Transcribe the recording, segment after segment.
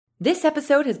This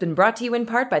episode has been brought to you in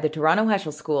part by the Toronto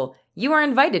Heschel School. You are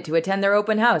invited to attend their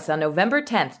open house on November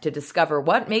 10th to discover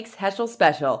what makes Heschel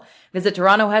special. Visit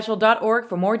torontoheschel.org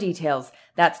for more details.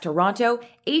 That's Toronto,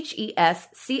 HESCHEL.org.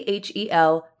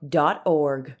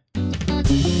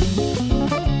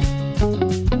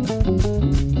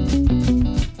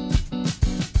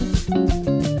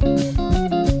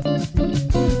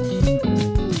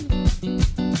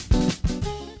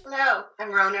 Hello,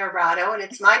 I'm Rona Arado, and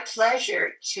it's my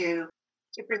pleasure to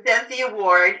present the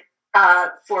award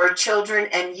for children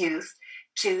and youth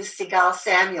to Sigal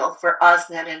Samuel for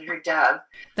Osnat and Her Dove.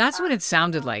 That's what it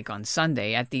sounded like on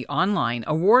Sunday at the online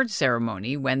award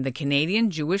ceremony when the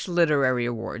Canadian Jewish Literary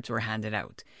Awards were handed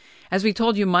out. As we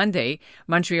told you Monday,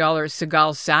 Montrealer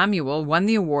Sigal Samuel won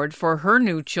the award for her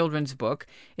new children's book.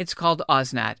 It's called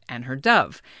Osnat and Her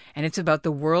Dove, and it's about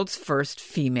the world's first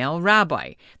female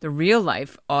rabbi, the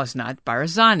real-life Osnat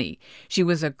Barzani. She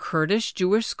was a Kurdish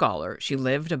Jewish scholar. She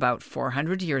lived about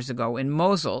 400 years ago in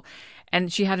Mosul,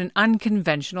 and she had an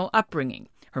unconventional upbringing.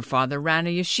 Her father ran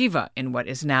a yeshiva in what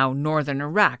is now northern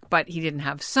Iraq, but he didn't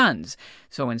have sons.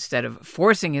 So instead of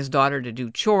forcing his daughter to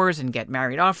do chores and get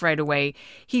married off right away,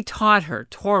 he taught her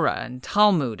Torah and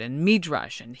Talmud and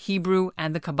Midrash and Hebrew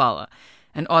and the Kabbalah.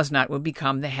 And Osnat would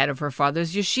become the head of her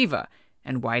father's yeshiva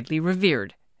and widely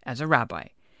revered as a rabbi.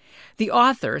 The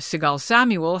author, Sigal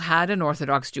Samuel, had an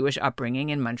Orthodox Jewish upbringing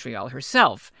in Montreal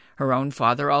herself. Her own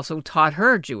father also taught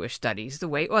her Jewish studies the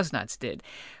way Osnat's did.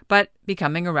 But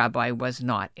becoming a rabbi was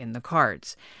not in the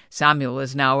cards. Samuel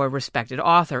is now a respected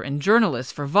author and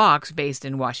journalist for Vox based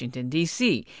in Washington,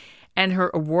 D.C., and her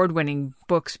award-winning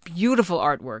book's beautiful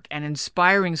artwork and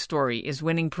inspiring story is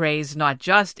winning praise not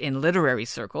just in literary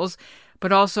circles,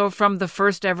 but also from the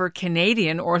first-ever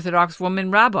Canadian Orthodox woman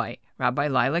rabbi, Rabbi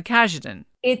Lila Kazdan.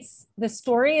 The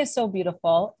story is so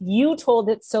beautiful. You told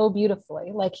it so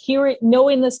beautifully. Like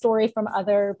knowing the story from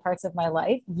other parts of my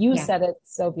life, you said it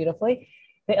so beautifully.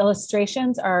 The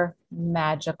illustrations are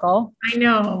magical. I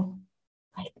know.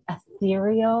 Like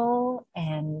ethereal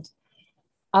and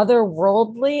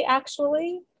otherworldly,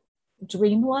 actually,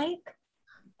 dreamlike.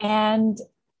 And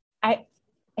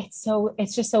it's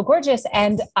just so gorgeous.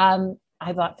 And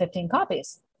I bought 15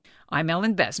 copies. I'm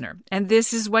Ellen Besner, and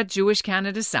this is what Jewish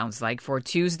Canada sounds like for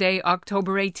Tuesday,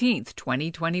 October 18th,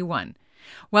 2021.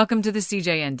 Welcome to the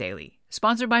CJN Daily,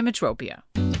 sponsored by Metropia.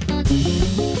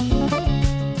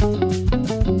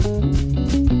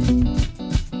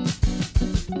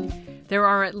 There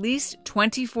are at least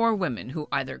 24 women who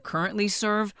either currently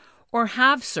serve or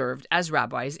have served as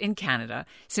rabbis in Canada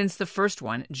since the first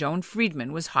one, Joan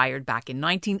Friedman, was hired back in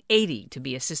 1980 to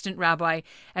be assistant rabbi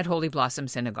at Holy Blossom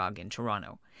Synagogue in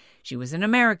Toronto. She was an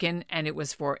American, and it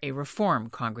was for a Reform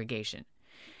congregation.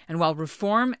 And while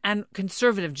Reform and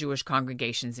conservative Jewish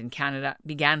congregations in Canada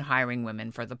began hiring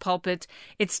women for the pulpit,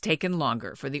 it's taken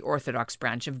longer for the Orthodox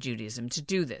branch of Judaism to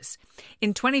do this.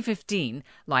 In 2015,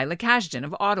 Lila Kazdan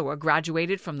of Ottawa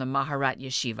graduated from the Maharat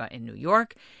Yeshiva in New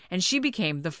York, and she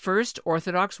became the first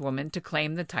Orthodox woman to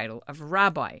claim the title of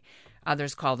rabbi.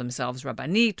 Others call themselves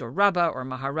Rabbanit or Rabbah or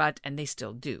Maharat, and they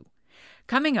still do.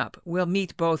 Coming up, we'll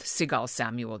meet both Sigal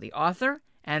Samuel, the author,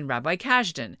 and Rabbi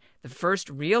Kazdan, the first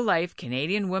real-life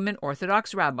Canadian woman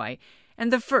Orthodox rabbi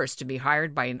and the first to be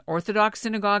hired by an Orthodox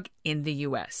synagogue in the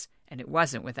U.S., and it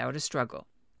wasn't without a struggle.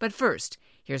 But first,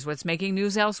 here's what's making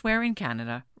news elsewhere in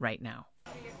Canada right now.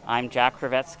 I'm Jack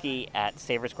Kravetsky at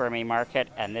Savers Gourmet Market,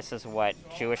 and this is what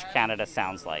Jewish Canada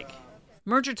sounds like.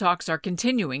 Merger talks are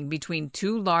continuing between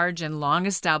two large and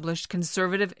long-established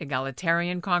conservative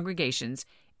egalitarian congregations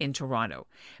in Toronto.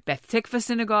 Beth Tikva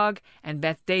Synagogue and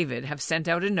Beth David have sent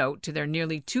out a note to their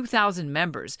nearly 2,000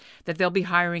 members that they'll be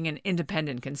hiring an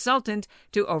independent consultant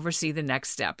to oversee the next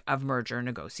step of merger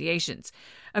negotiations.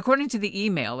 According to the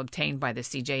email obtained by the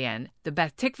CJN, the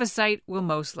Beth Tikva site will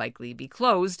most likely be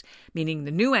closed, meaning the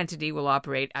new entity will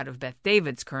operate out of Beth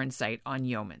David's current site on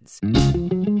Yeomans.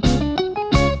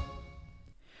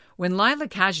 When Lila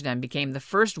Kazdan became the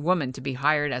first woman to be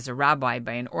hired as a rabbi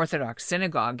by an Orthodox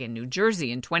synagogue in New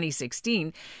Jersey in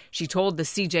 2016, she told the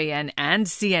CJN and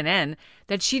CNN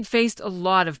that she'd faced a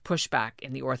lot of pushback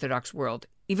in the Orthodox world,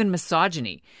 even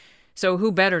misogyny. So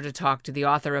who better to talk to the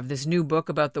author of this new book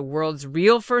about the world's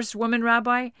real first woman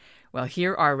rabbi? Well,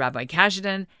 here are Rabbi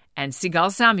Kazdan and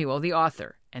Sigal Samuel, the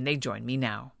author, and they join me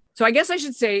now. So I guess I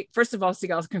should say, first of all,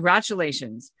 Sigal,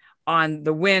 congratulations on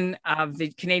the win of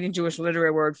the Canadian Jewish Literary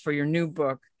Award for your new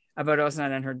book about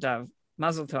Osnat and her dove.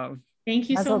 Mazel tov. Thank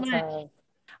you so much.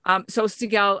 So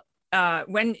Sigal,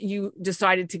 when you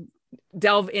decided to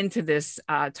delve into this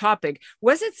topic,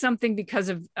 was it something because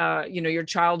of your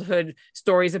childhood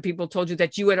stories that people told you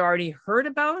that you had already heard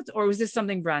about, or was this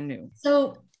something brand new?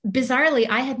 So bizarrely,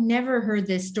 I had never heard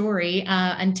this story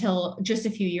until just a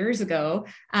few years ago.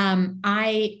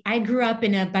 I grew up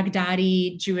in a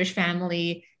Baghdadi Jewish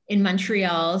family in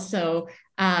Montreal. So,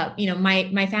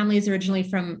 my family is originally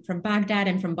from Baghdad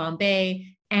and from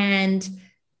Bombay. And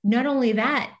not only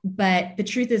that, but the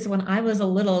truth is, when I was a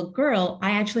little girl,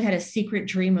 I actually had a secret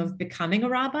dream of becoming a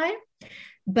rabbi.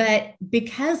 But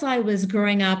because I was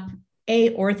growing up, A,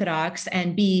 Orthodox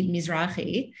and B,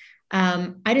 Mizrahi,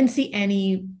 I didn't see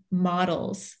any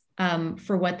models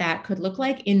for what that could look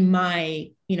like in my,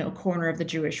 corner of the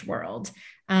Jewish world.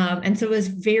 And so it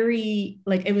was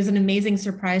it was an amazing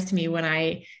surprise to me when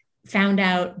I found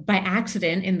out by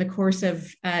accident in the course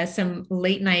of some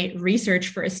late night research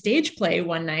for a stage play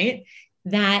one night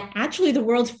that actually the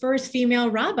world's first female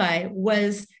rabbi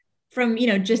was from,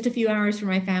 just a few hours from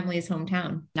my family's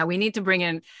hometown. Now we need to bring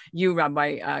in you,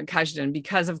 Rabbi Kashdan,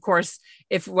 because of course,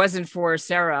 if it wasn't for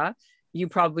Sarah, you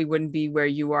probably wouldn't be where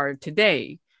you are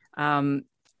today.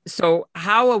 So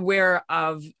how aware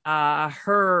of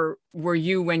her were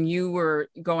you when you were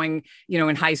going,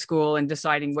 in high school and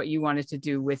deciding what you wanted to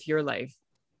do with your life?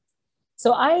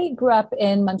 So I grew up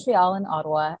in Montreal and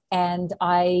Ottawa, and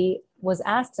I was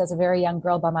asked as a very young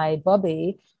girl by my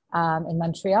bubby in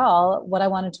Montreal what I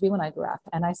wanted to be when I grew up.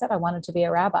 And I said I wanted to be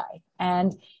a rabbi.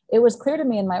 And it was clear to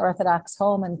me in my Orthodox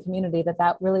home and community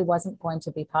that really wasn't going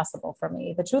to be possible for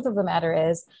me. The truth of the matter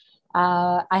is,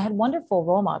 I had wonderful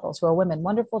role models who are women,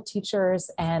 wonderful teachers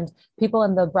and people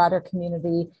in the broader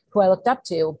community who I looked up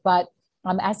to. But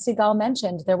as Sigal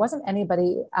mentioned, there wasn't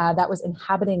anybody that was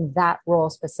inhabiting that role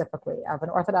specifically of an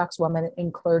Orthodox woman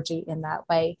in clergy in that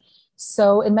way.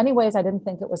 So in many ways, I didn't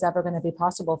think it was ever going to be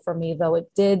possible for me, though it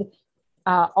did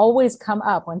always come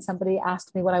up when somebody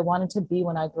asked me what I wanted to be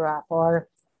when I grew up. Or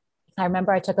I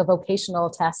remember I took a vocational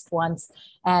test once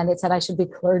and it said I should be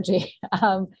clergy.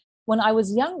 When I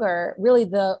was younger, really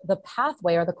the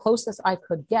pathway or the closest I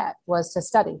could get was to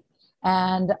study.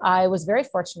 And I was very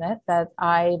fortunate that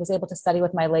I was able to study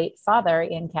with my late father,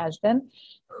 Ian Kashdan,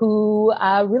 who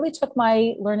really took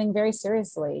my learning very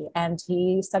seriously. And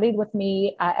he studied with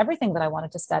me everything that I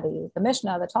wanted to study, the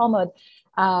Mishnah, the Talmud,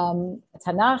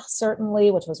 Tanakh, certainly,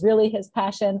 which was really his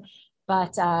passion.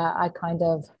 But I kind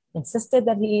of insisted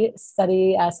that he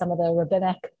study some of the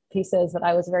rabbinic pieces that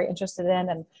I was very interested in,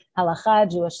 and halakha,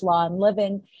 Jewish law and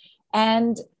living.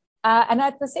 And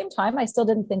at the same time, I still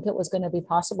didn't think it was going to be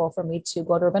possible for me to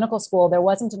go to rabbinical school. There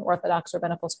wasn't an Orthodox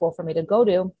rabbinical school for me to go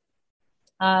to.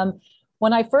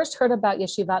 When I first heard about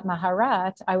Yeshivat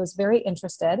Maharat, I was very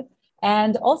interested.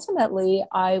 And ultimately,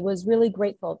 I was really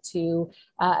grateful to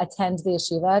attend the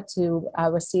yeshiva, to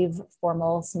receive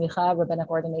formal smicha, rabbinic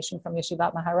ordination from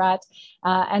Yeshivat Maharat,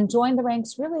 and join the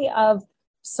ranks really of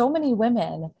so many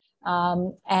women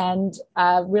and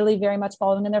really very much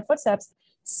following in their footsteps.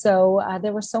 So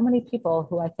there were so many people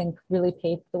who I think really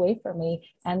paved the way for me.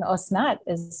 And Osnat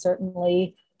is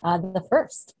certainly the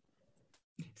first.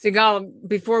 Sigal,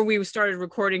 before we started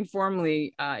recording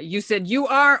formally, you said you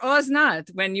are Osnat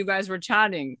when you guys were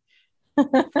chatting.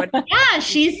 Yeah,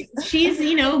 she's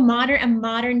a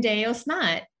modern day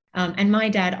Osnat. And my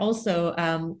dad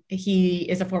also, he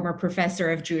is a former professor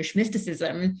of Jewish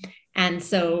mysticism. And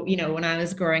so, when I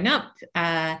was growing up,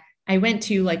 I went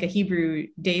to like a Hebrew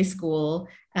day school,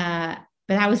 but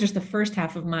that was just the first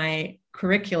half of my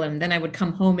curriculum. Then I would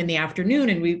come home in the afternoon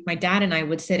and my dad and I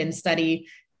would sit and study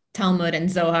Talmud and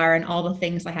Zohar and all the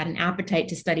things I had an appetite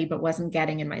to study, but wasn't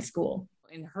getting in my school.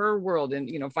 In her world,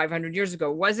 and 500 years ago,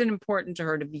 was it important to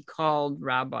her to be called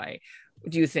rabbi,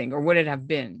 do you think, or would it have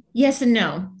been? Yes and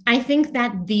no. I think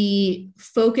that the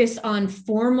focus on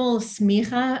formal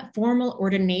smicha, formal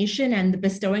ordination, and the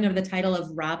bestowing of the title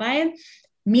of rabbi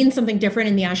means something different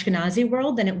in the Ashkenazi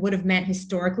world than it would have meant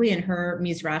historically in her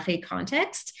Mizrahi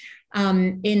context.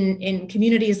 In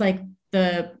communities like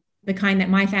the kind that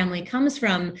my family comes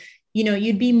from,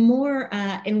 you'd be more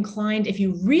inclined, if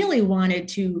you really wanted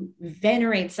to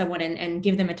venerate someone and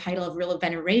give them a title of real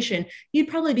veneration, you'd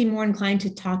probably be more inclined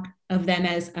to talk of them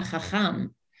as a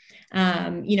chacham.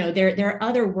 There are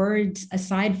other words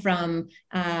aside from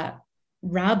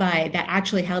rabbi that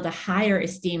actually held a higher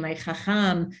esteem, like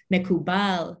chacham,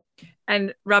 mekubal.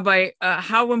 And Rabbi,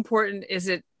 how important is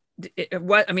it? It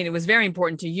was very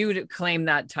important to you to claim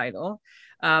that title.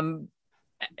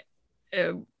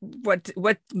 What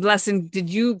lesson did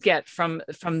you get from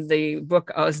the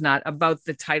book Osnat about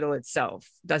the title itself?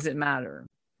 Does it matter?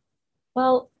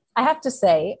 Well, I have to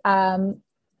say, in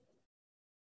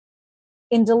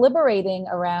deliberating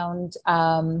around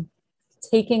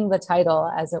taking the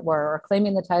title, as it were, or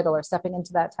claiming the title or stepping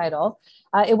into that title,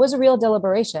 it was a real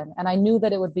deliberation. And I knew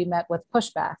that it would be met with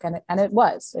pushback. And it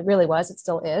was. It really was. It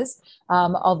still is.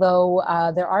 Although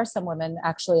there are some women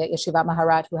actually at Yeshivat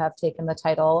Maharat who have taken the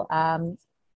title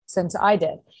since I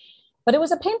did. But it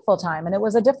was a painful time and it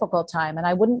was a difficult time. And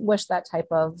I wouldn't wish that type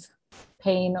of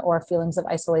pain or feelings of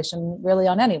isolation really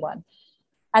on anyone.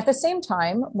 At the same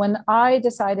time, when I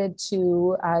decided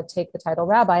to take the title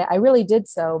rabbi, I really did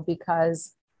so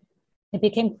because it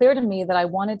became clear to me that I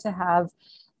wanted to have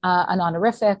an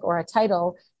honorific or a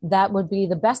title that would be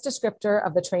the best descriptor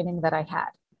of the training that I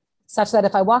had, such that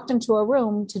if I walked into a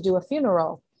room to do a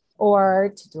funeral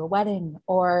or to do a wedding,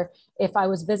 or if I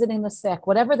was visiting the sick,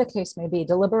 whatever the case may be,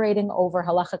 deliberating over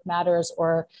halachic matters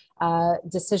or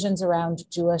decisions around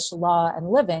Jewish law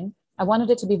and living, I wanted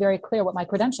it to be very clear what my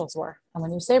credentials were. And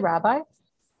when you say rabbi,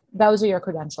 those are your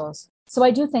credentials. So I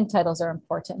do think titles are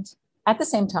important. At the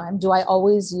same time, do I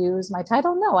always use my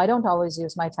title? No, I don't always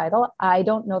use my title. I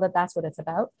don't know that that's what it's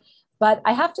about. But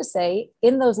I have to say,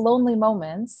 in those lonely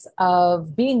moments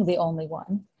of being the only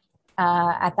one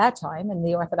at that time in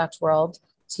the Orthodox world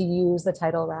to use the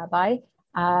title rabbi,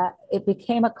 it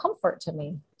became a comfort to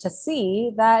me to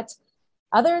see that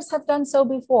others have done so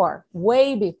before,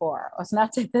 way before.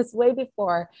 Osnat this way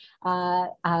before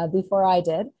I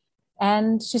did.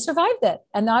 And she survived it.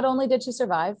 And not only did she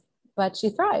survive, but she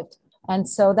thrived. And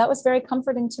so that was very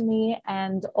comforting to me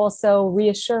and also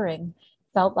reassuring.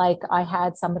 Felt like I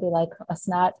had somebody like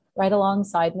Osnat right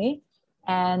alongside me.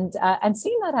 And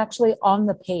seeing that actually on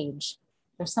the page,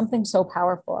 there's something so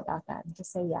powerful about that. And to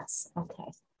say, yes,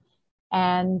 okay.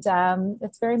 And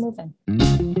it's very moving.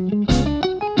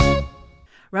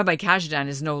 Rabbi Kazdan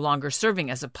is no longer serving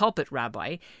as a pulpit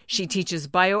rabbi. She teaches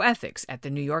bioethics at the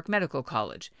New York Medical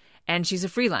College. And she's a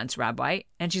freelance rabbi,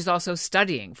 and she's also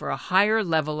studying for a higher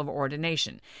level of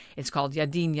ordination. It's called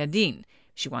Yadin Yadin.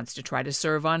 She wants to try to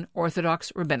serve on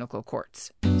Orthodox rabbinical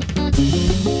courts.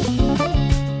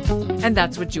 And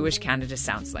that's what Jewish Canada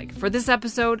sounds like for this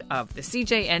episode of the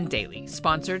CJN Daily,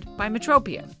 sponsored by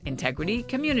Metropia, integrity,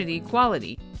 community,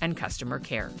 quality, and customer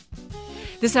care.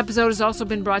 This episode has also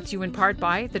been brought to you in part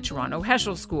by the Toronto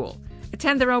Heschel School.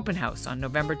 Attend their open house on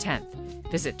November 10th.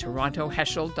 Visit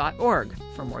torontoheschel.org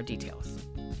for more details.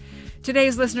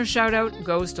 Today's listener shout-out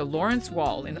goes to Lawrence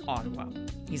Wall in Ottawa.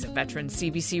 He's a veteran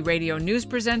CBC radio news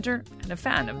presenter and a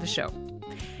fan of the show.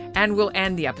 And we'll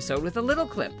end the episode with a little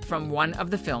clip from one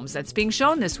of the films that's being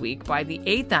shown this week by the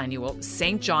 8th annual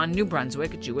St. John, New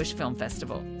Brunswick Jewish Film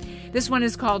Festival. This one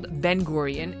is called Ben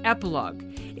Gurion Epilogue.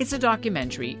 It's a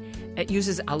documentary. It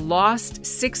uses a lost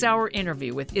 6-hour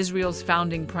interview with Israel's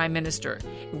founding prime minister.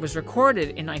 It was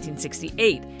recorded in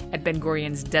 1968 at Ben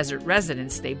Gurion's desert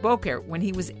residence, Sde Boker, when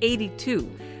he was 82.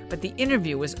 But the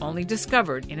interview was only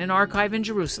discovered in an archive in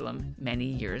Jerusalem many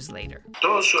years later.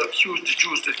 Those who accuse the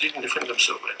Jews that didn't defend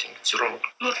themselves, I think it's wrong.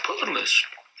 Not powerless.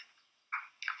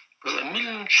 Well, 1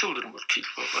 million children were killed.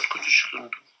 What could the children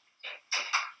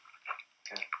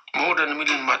do? More than 1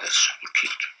 million mothers were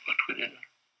killed. What could they do?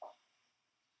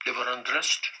 They were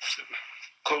undressed, they were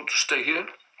called to stay here,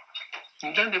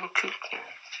 and then they were killed.